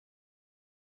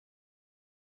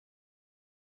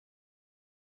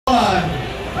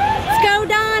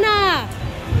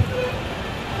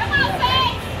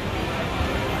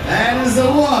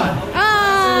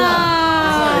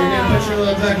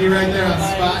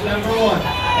spot number 1.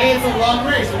 Hey, it's a long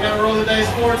race. We gotta roll the dice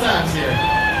 4 times here.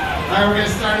 All right, we're gonna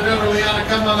start it over. Liana,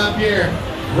 come on up here.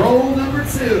 Roll number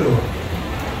 2.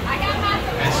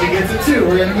 And she gets a 2.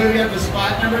 We're gonna move you up to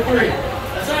spot number 3.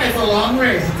 That's all right, it's a long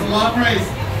race. It's a long race.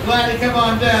 Gladdy, come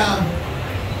on down.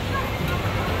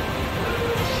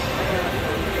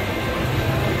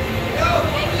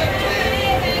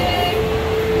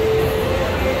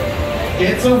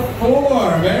 It's a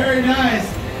 4. Very nice.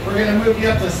 We're going to move you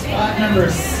up to spot number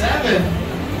 7.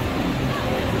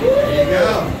 There you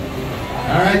go.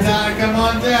 All right, Donna, come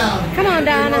on down. Come on,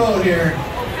 Donna. Roll here.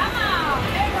 Come on.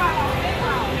 Big roll.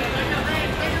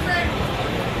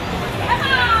 Big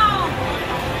roll.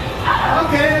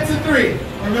 Okay, that's a 3.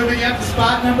 We're moving you up to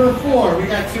spot number 4. We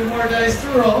got 2 more dice to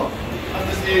roll.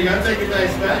 Here you go. Take your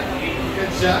dice back.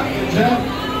 Good job. Good job.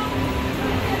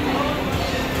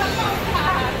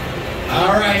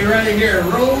 All right, you ready here?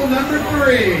 Roll number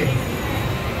 3.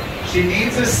 She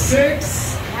needs a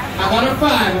 6. How about a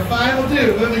 5? A 5 will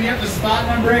do. Moving up to spot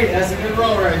number 8. That's a good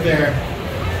roll right there.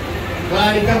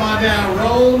 Gladdy, come on down.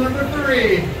 Roll number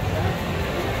 3.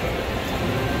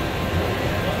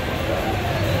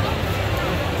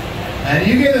 And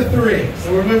you get a 3.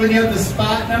 So we're moving you up to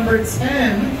spot number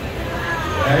 10.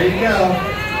 There you go.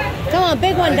 Come on,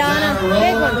 big one, Donna.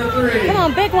 Big one. Come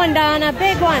on, big one, Donna.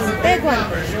 Big one. Big one.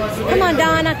 Come on,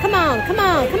 Donna. Come on. Come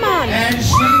on. Come on. And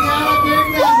she got a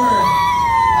big number.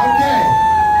 Okay.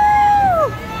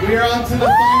 We are on to the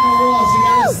final roll. She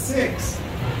got a 6.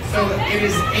 So it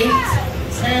is 8,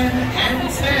 10, and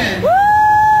 10. Woo!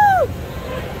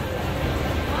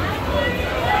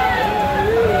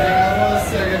 Hang on 1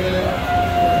 second.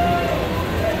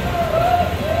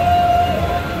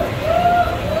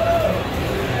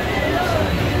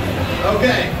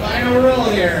 Okay, final roll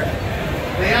here.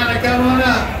 Liana, come on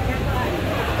up.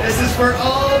 This is for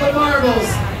all the marbles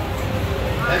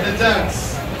and the ducks.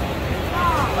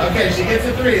 Okay, she gets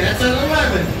a 3. That's at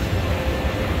 11.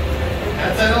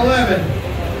 That's at 11.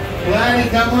 Gladdy,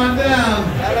 come on down.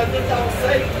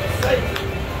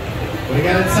 We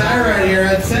got a tie right here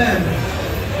at 10.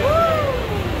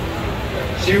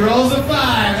 She rolls a 5.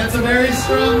 That's a very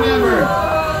strong number.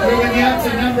 Moving you up to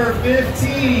number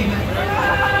 15.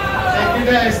 Take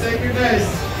your dice, take your dice.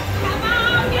 Come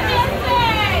on, give me a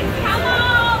 6. Come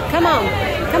on. Come on.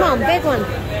 Come on, big one.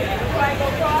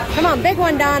 Come on, big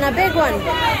one, Donna. Big one. 6.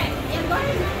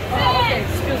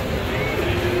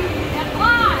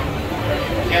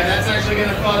 Yeah, that's actually going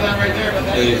to fall down right there, but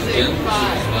that is 8, 5.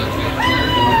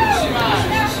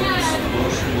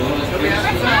 So we have a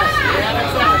tie. We have a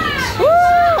tie. Woo!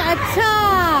 A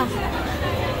tie.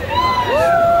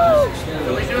 Woo! So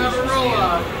we do have a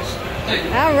roll-off.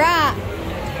 All right.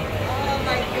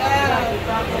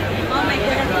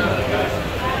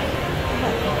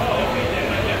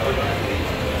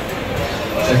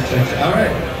 Check, check, check. All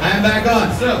right, I am back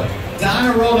on. So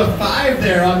Donna rolled a 5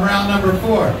 there on round number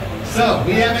 4. So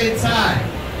we have a tie.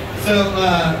 So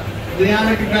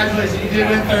Liana, congratulations. You did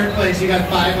win 3rd place. You got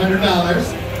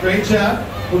 $500. Great job.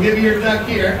 We'll give you your duck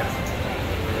here.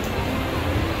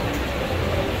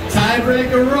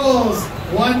 Tiebreaker rolls.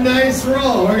 1 dice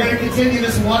roll. We're going to continue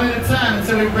this one at a time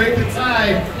until we break the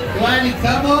tie. Gladdy,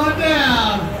 come on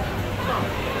down.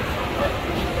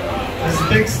 That's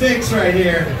big stakes right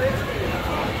here.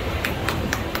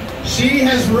 She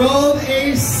has rolled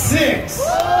a 6. Oh!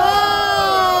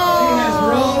 She has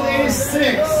rolled a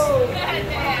 6.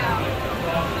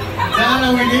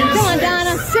 Donna, we need a 6. Come on,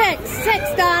 Donna. 6.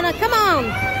 6, Donna. Come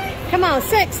on. Come on,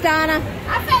 6, Donna.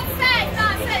 I said 6,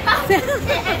 not 6.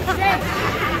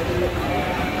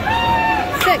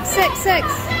 6, 6, 6.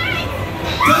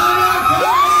 Donna got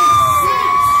a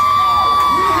 6.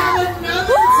 We have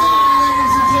another tie,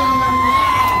 ladies and gentlemen.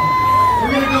 Wow.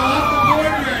 We're going to go off the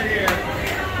board right here.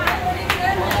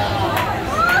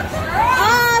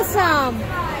 Awesome.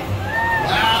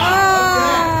 Wow.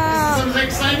 Okay. This is some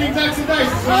exciting ducks and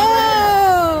dice.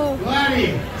 Oh. Gladdy,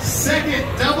 2nd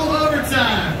double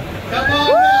overtime. Come on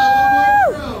now, one more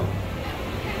throw.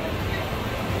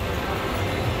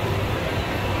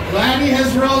 Gladdy has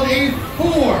rolled a 4.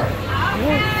 4.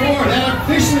 That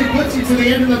officially puts you to the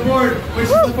end of the board, which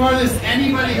is the farthest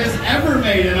anybody has ever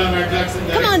made it on our ducks and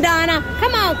dice. Come on, Donna.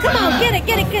 Come on, come on. Get it,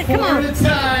 get it, get it. Come 4 on. to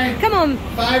tie. Come on.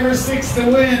 5 or 6 to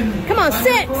win. Come on, Final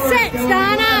 6, four 6, going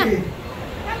Donna. Gladdy.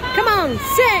 Come on,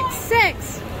 6,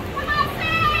 6.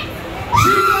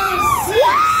 She goes 6.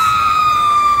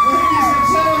 Ladies and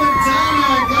gentlemen,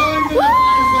 Donna going to the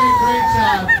prize play. Great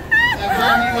job. That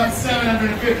brought you on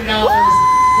 $750.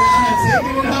 Donna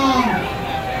taking it home.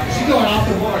 She's going off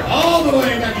the board all the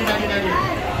way. Ducky, ducky, ducky.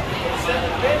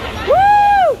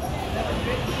 Woo!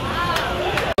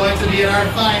 Going to be in our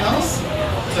finals.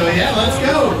 So yeah, let's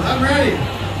go. I'm ready.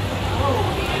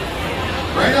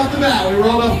 Right off the bat, we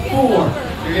rolled a 4.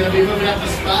 You're going to be moving up to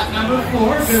spot number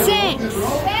 4. Good 6. roll, good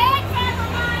roll.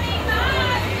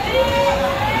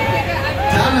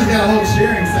 Donna's got a whole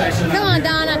cheering section. Come on,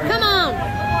 Donna. Come on.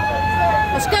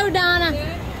 Let's go, Donna.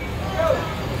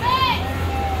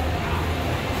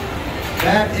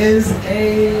 That is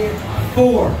a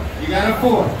 4. You got a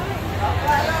 4.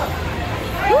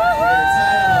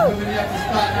 Woohoo! Moving you up to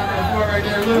spot number 4 right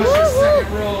there. Lewis, your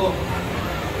second roll.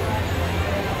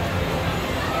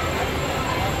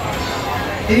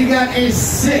 He got a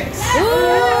 6. Ooh!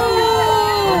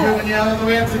 We're moving you all the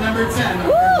way up to number 10.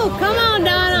 Woo! Come on,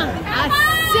 Donna. A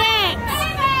 6.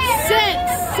 6,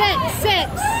 6, 6.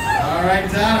 All right,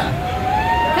 Donna.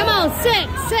 Come on,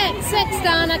 6, 6, 6,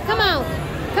 Donna. Come on.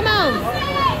 Come on.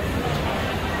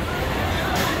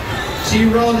 She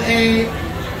rolled a 5.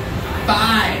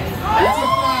 That's a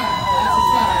 5.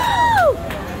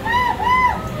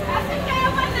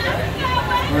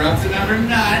 We're up to number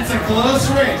 9. It's a close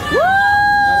race. Woo!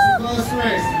 That's a close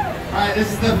race. All right,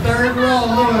 this is the third roll,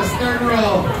 Lewis. Third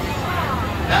roll.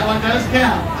 That one does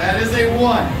count. That is a 1.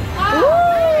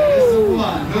 That is a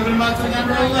 1. Moving him up to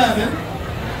number 11.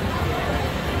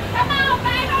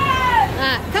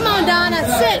 Come on, Donna.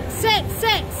 6, 6, 6,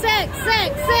 6, 6, 6.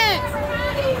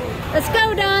 Let's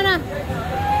go, Donna.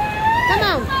 Come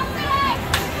on.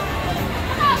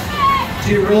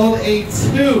 She rolled a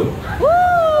 2.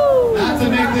 Woo! Not to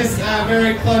make this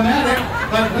very climatic,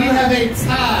 but we have a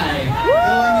tie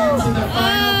going into the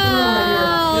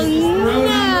final throw here. This is throw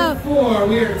number 4.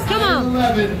 We are tied at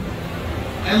 11.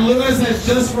 And Lewis has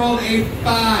just rolled a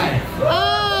 5.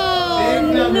 Oh, Big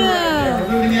number no. right there. We're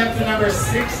moving you up to number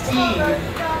 16.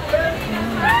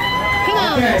 Come on.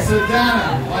 Okay, so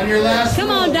Donna, on your last Come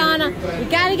roll, on, Donna. You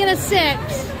got to get a 6.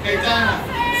 Okay, Donna.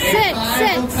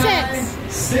 6, 6.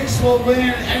 6 will win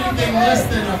anything less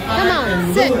than a 5. Come on,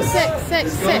 and 6, Lewis 6,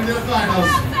 6, is going 6. to the finals.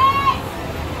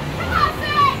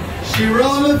 She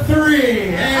rolled a 3.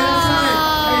 Hey, that's right.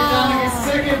 Hey, Donna gets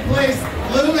second place.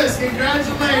 Lewis,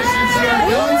 congratulations. You are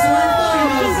going to our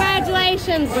finals.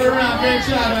 Congratulations. Put her around. Great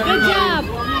job, everybody. Good job.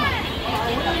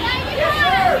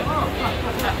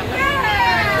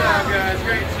 Great job, guys.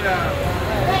 Great job.